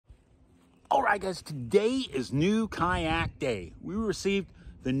All right, guys, today is new kayak day. We received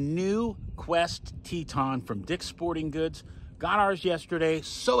the new Quest Teton from Dick's Sporting Goods. Got ours yesterday.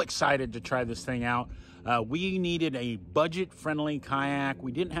 So excited to try this thing out. We needed a budget-friendly kayak.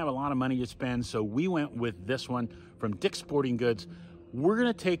 We didn't have a lot of money to spend, so we went with this one from Dick's Sporting Goods. We're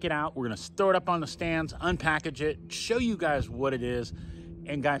gonna take it out. We're gonna throw it up on the stands, unpackage it, show you guys what it is.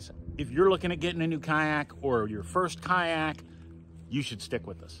 And guys, if you're looking at getting a new kayak or your first kayak, you should stick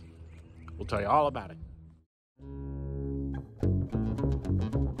with us. We'll tell you all about it.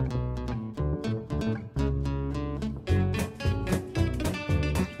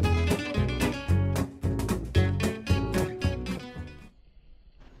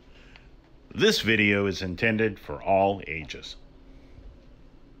 This video is intended for all ages.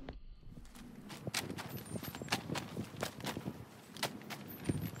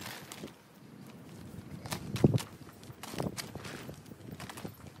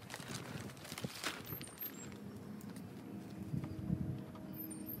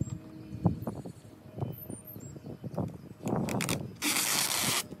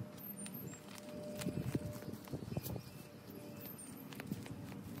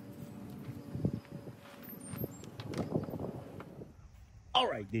 All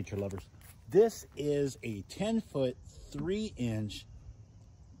right, nature lovers, this is a 10-foot, 3-inch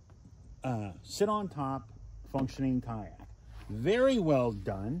sit on top functioning kayak. Very well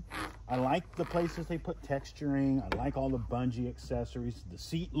done. I like the places they put texturing. I like all the bungee accessories. The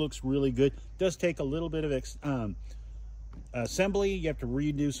seat looks really good. Does take a little bit of assembly. You have to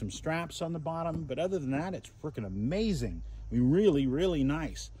redo some straps on the bottom, but other than that, it's freaking amazing. I mean, really, really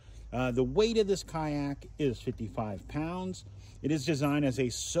nice. The weight of this kayak is 55 pounds. It is designed as a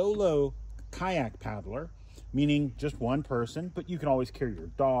solo kayak paddler, meaning just one person, but you can always carry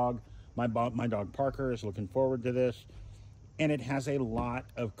your dog. My dog Parker is looking forward to this. And it has a lot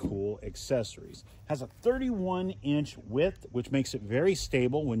of cool accessories. It has a 31-inch width, which makes it very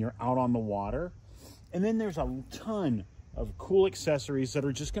stable when you're out on the water. And then there's a ton of cool accessories that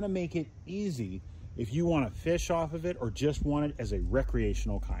are just gonna make it easy if you wanna fish off of it or just want it as a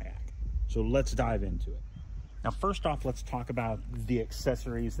recreational kayak. So let's dive into it. Now, first off, let's talk about the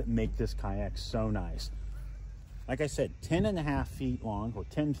accessories that make this kayak so nice. Like I said, 10.5 feet long, or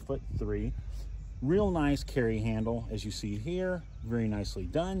 10'3". Real nice carry handle, as you see here. Very nicely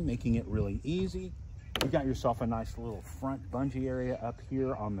done, making it really easy. You've got yourself a nice little front bungee area up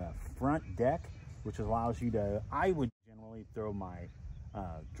here on the front deck, which allows you to, I would generally throw my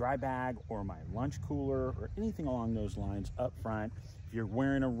dry bag or my lunch cooler or anything along those lines up front. If you're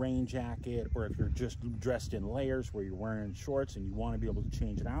wearing a rain jacket or if you're just dressed in layers where you're wearing shorts and you want to be able to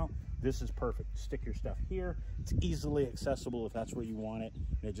change it out, this is perfect. Stick your stuff here. It's easily accessible if that's where you want it,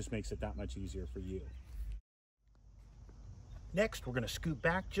 and it just makes it that much easier for you. Next, we're going to scoot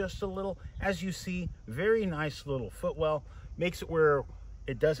back just a little. As you see, very nice little footwell. Makes it where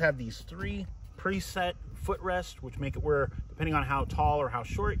it does have these 3 preset footrests, which make it where, depending on how tall or how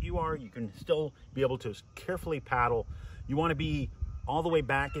short you are, you can still be able to carefully paddle. You want to be all the way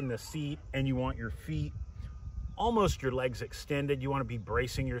back in the seat, and you want your feet almost your legs extended. You want to be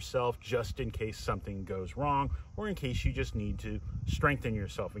bracing yourself just in case something goes wrong, or in case you just need to strengthen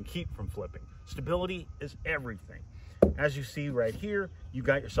yourself and keep from flipping. Stability is everything. As you see right here, you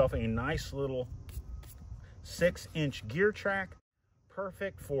got yourself a nice little 6-inch gear track.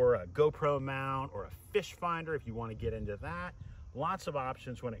 Perfect for a GoPro mount or a fish finder if you want to get into that. Lots of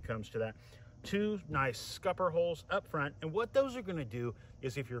options when it comes to that. 2 nice scupper holes up front, and what those are going to do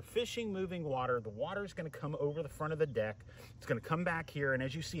is if you're fishing moving water, the water is going to come over the front of the deck. It's going to come back here, and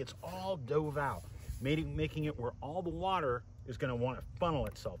as you see, it's all dove out, making it where all the water is going to want to funnel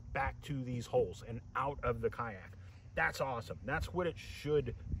itself back to these holes and out of the kayak. That's awesome. That's what it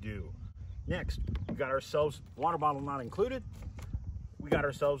should do. Next, we got ourselves, water bottle not included. We got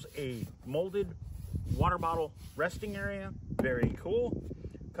ourselves a molded water bottle resting area. Very cool.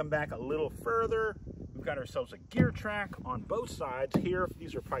 Come back a little further. We've got ourselves a gear track on both sides here.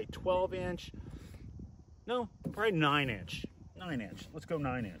 These are probably 12-inch. No, probably 9-inch. 9-inch. Let's go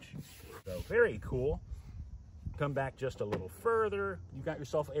 9-inch. So very cool. Come back just a little further. You got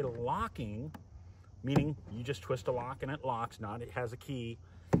yourself a locking, meaning you just twist a lock and it locks, not it has a key.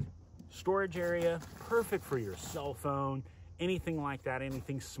 Storage area, perfect for your cell phone, anything like that,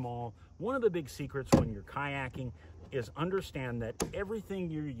 anything small. One of the big secrets when you're kayaking is understand that everything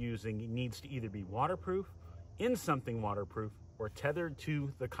you're using needs to either be waterproof, in something waterproof, or tethered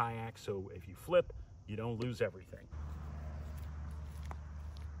to the kayak, so if you flip, you don't lose everything.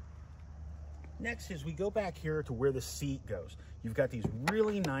 Next is we go back here to where the seat goes. You've got these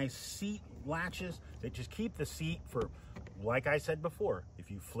really nice seat latches that just keep the seat for like I said before, if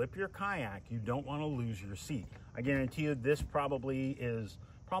you flip your kayak, you don't want to lose your seat. I guarantee you this probably is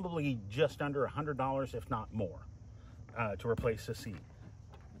just under $100, if not more, to replace the seat.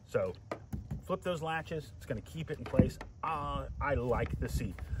 So flip those latches, it's going to keep it in place. I like the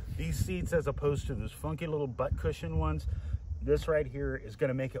seat. These seats, as opposed to those funky little butt cushion ones, this right here is going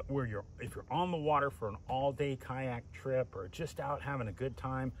to make it where if you're on the water for an all-day kayak trip or just out having a good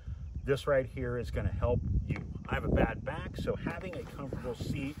time, this right here is going to help you. I have a bad back, so having a comfortable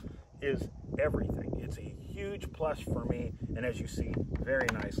seat is everything. It's a huge plus for me, and as you see, very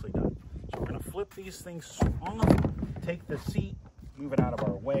nicely done. So we're going to flip these things off, take the seat, move it out of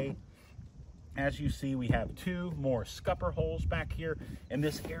our way. As you see, we have 2 more scupper holes back here, and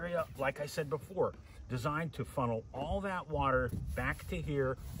this area, like I said before, designed to funnel all that water back to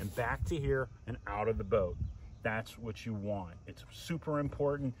here and back to here and out of the boat. That's what you want. It's super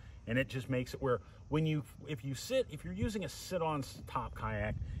important, and it just makes it where if you're using a sit-on top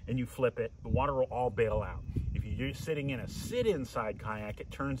kayak and you flip it, the water will all bail out. If you're sitting in a sit-inside kayak, it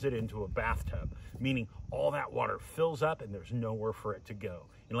turns it into a bathtub, meaning all that water fills up and there's nowhere for it to go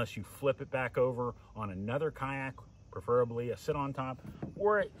unless you flip it back over on another kayak, preferably a sit-on top,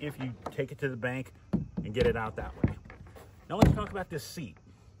 or if you take it to the bank and get it out that way. Now let's talk about this seat.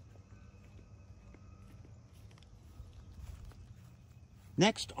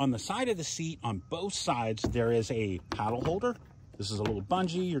 Next, on the side of the seat, on both sides, there is a paddle holder. This is a little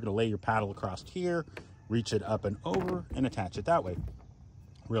bungee. You're going to lay your paddle across here, reach it up and over, and attach it that way.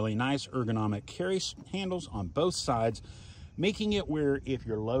 Really nice ergonomic carry handles on both sides, making it where if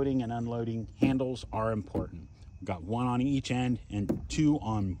you're loading and unloading, handles are important. We've got 1 on each end and 2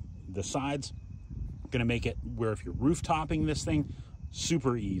 on the sides. Going to make it where if you're roof-topping this thing,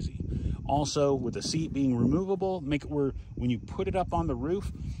 super easy. Also, with the seat being removable, make it where when you put it up on the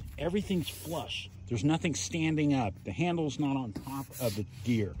roof, everything's flush. There's nothing standing up. The handle's not on top of the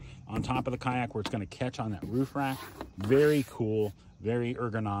gear, on top of the kayak where it's going to catch on that roof rack. Very cool, very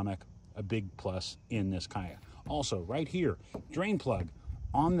ergonomic, a big plus in this kayak. Also, right here, drain plug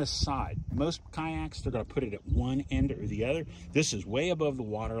on the side. Most kayaks, they're going to put it at one end or the other. This is way above the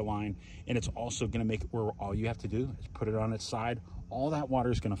water line, and it's also going to make it where all you have to do is put it on its side. All that water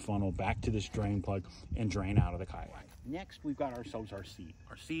is going to funnel back to this drain plug and drain out of the kayak. Next, we've got ourselves our seat.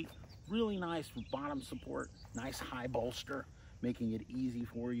 Our seat, really nice with bottom support, nice high bolster, making it easy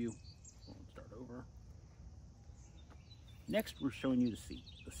for you. So let's start over. Next, we're showing you the seat.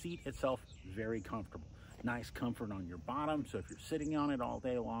 The seat itself, very comfortable. Nice comfort on your bottom, so if you're sitting on it all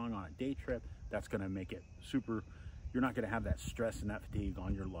day long on a day trip, that's going to make it super. You're not going to have that stress and that fatigue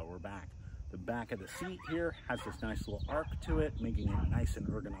on your lower back. The back of the seat here has this nice little arc to it, making it nice and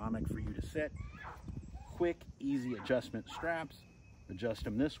ergonomic for you to sit. Quick, easy adjustment straps. Adjust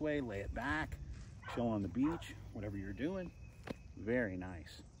them this way, lay it back, chill on the beach, whatever you're doing. Very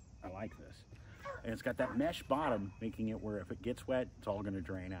nice. I like this. And it's got that mesh bottom, making it where if it gets wet, it's all going to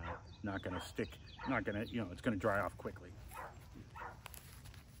drain out. Not going to stick, not going to, it's going to dry off quickly.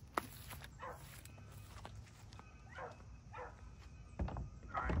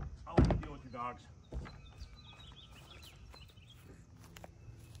 All right, I'll let you deal with your dogs.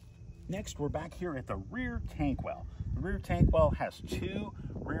 Next, we're back here at the rear tank well. The rear tank well has 2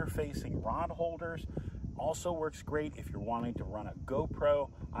 rear-facing rod holders. Also works great if you're wanting to run a GoPro.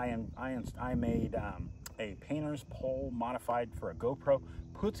 I made a painter's pole modified for a GoPro.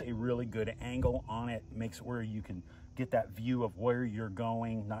 Puts a really good angle on it. Makes it where you can get that view of where you're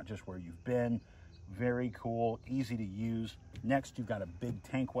going, not just where you've been. Very cool, easy to use. Next, you've got a big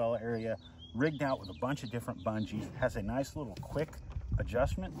tank well area rigged out with a bunch of different bungees. It has a nice little quick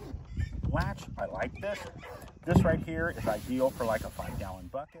adjustment latch. I like this. This right here is ideal for like a 5-gallon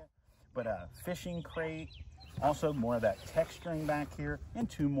bucket. But a fishing crate, also more of that texturing back here, and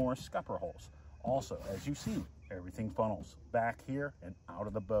 2 more scupper holes. Also, as you see, everything funnels back here and out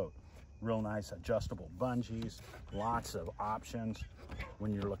of the boat. Real nice adjustable bungees, lots of options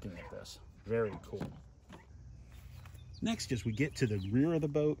when you're looking at this. Very cool. Next, as we get to the rear of the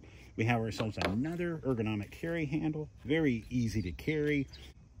boat, we have ourselves another ergonomic carry handle, very easy to carry.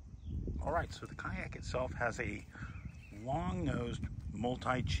 All right, so the kayak itself has a long-nosed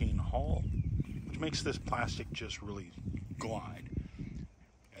multi-chine hull, which makes this plastic just really glide.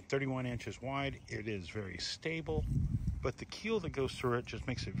 At 31 inches wide, it is very stable, but the keel that goes through it just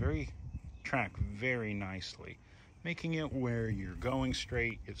makes it track very nicely, making it where you're going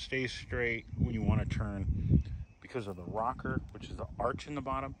straight, it stays straight when you want to turn. Because of the rocker, which is the arch in the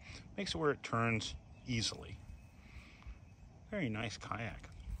bottom, makes it where it turns easily. Very nice kayak.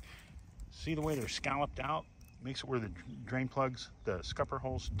 See the way they're scalloped out? Makes it where the drain plugs, the scupper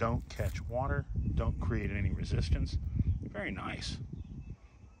holes, don't catch water, don't create any resistance. Very nice.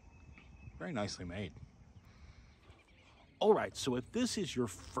 Very nicely made. All right, so if this is your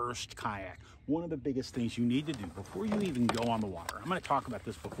first kayak, one of the biggest things you need to do before you even go on the water, I'm gonna talk about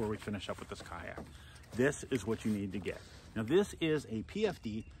this before we finish up with this kayak. This is what you need to get. Now this is a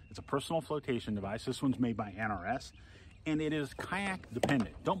PFD, it's a personal flotation device. This one's made by NRS, and it is kayak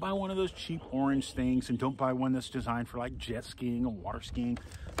dependent. Don't buy one of those cheap orange things, and don't buy one that's designed for like jet skiing or water skiing.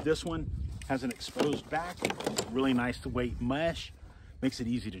 This one has an exposed back, really nice to weight mesh, makes it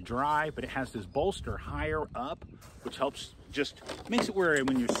easy to dry, but it has this bolster higher up, which helps, just makes it where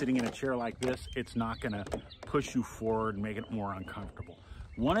when you're sitting in a chair like this, it's not gonna push you forward and make it more uncomfortable.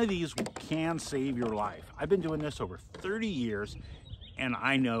 One of these can save your life. I've been doing this over 30 years, and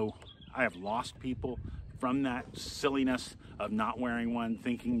I know I have lost people from that silliness of not wearing one,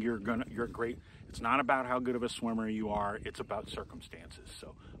 thinking you're great. It's not about how good of a swimmer you are, it's about circumstances.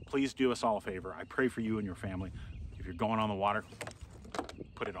 So please do us all a favor. I pray for you and your family. If you're going on the water,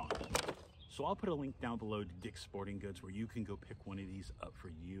 put it on. So I'll put a link down below to Dick's Sporting Goods where you can go pick one of these up for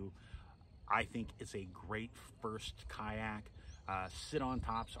you. I think it's a great first kayak. Sit-on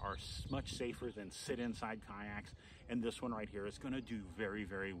tops are much safer than sit-inside kayaks, and this one right here is going to do very,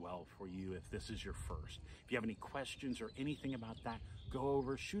 very well for you if this is your first. If you have any questions or anything about that, go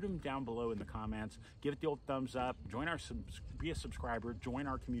over, shoot them down below in the comments, give it the old thumbs up, be a subscriber, join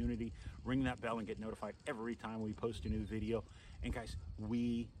our community, ring that bell and get notified every time we post a new video. And guys,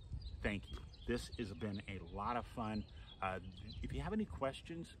 we thank you. This has been a lot of fun. If you have any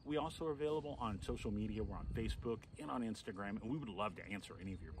questions, we also are available on social media. We're on Facebook and on Instagram, and we would love to answer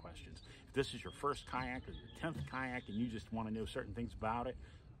any of your questions. If this is your first kayak or your 10th kayak and you just want to know certain things about it,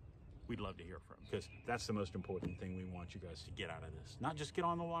 we'd love to hear from you, because that's the most important thing we want you guys to get out of this. Not just get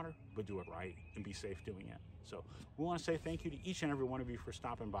on the water, but do it right and be safe doing it. So we want to say thank you to each and every one of you for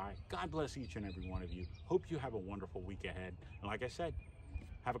stopping by. God bless each and every one of you. Hope you have a wonderful week ahead. And like I said,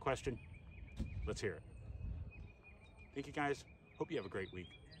 have a question, let's hear it. Thank you guys. Hope you have a great week.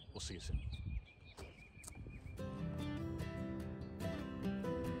 We'll see you soon.